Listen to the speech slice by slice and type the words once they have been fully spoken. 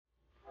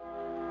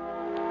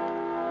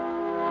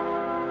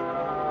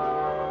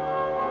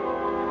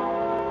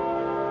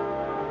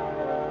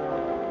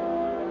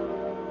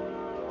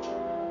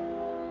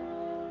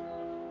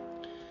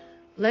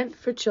Lent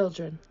for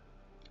Children,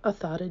 a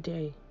thought a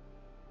day.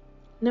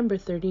 Number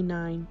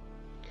 39.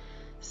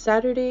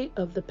 Saturday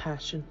of the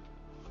Passion.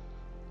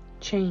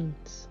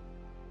 Chains.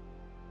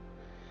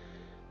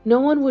 No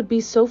one would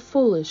be so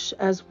foolish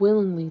as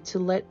willingly to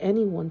let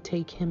anyone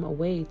take him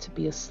away to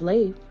be a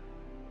slave.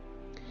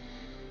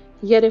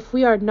 Yet if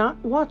we are not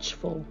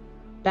watchful,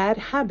 bad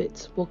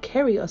habits will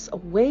carry us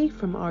away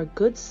from our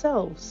good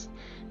selves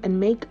and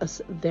make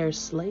us their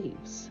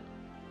slaves.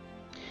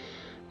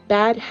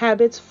 Bad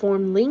habits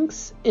form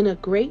links in a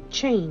great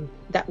chain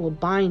that will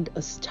bind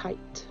us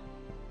tight.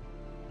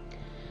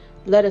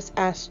 Let us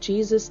ask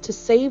Jesus to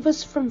save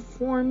us from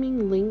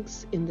forming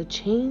links in the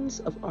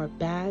chains of our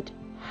bad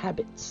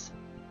habits.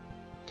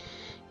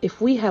 If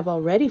we have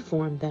already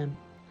formed them,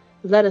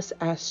 let us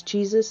ask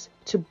Jesus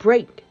to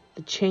break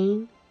the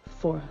chain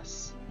for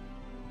us.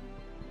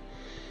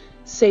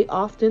 Say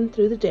often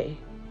through the day,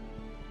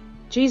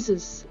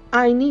 Jesus,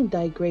 I need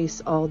thy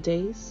grace all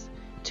days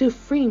to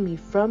free me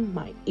from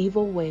my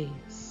evil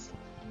ways.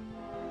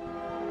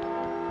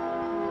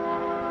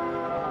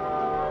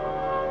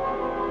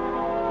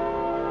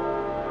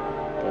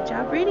 Good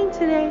job reading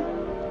today.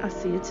 I'll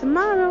see you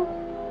tomorrow.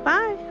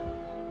 Bye.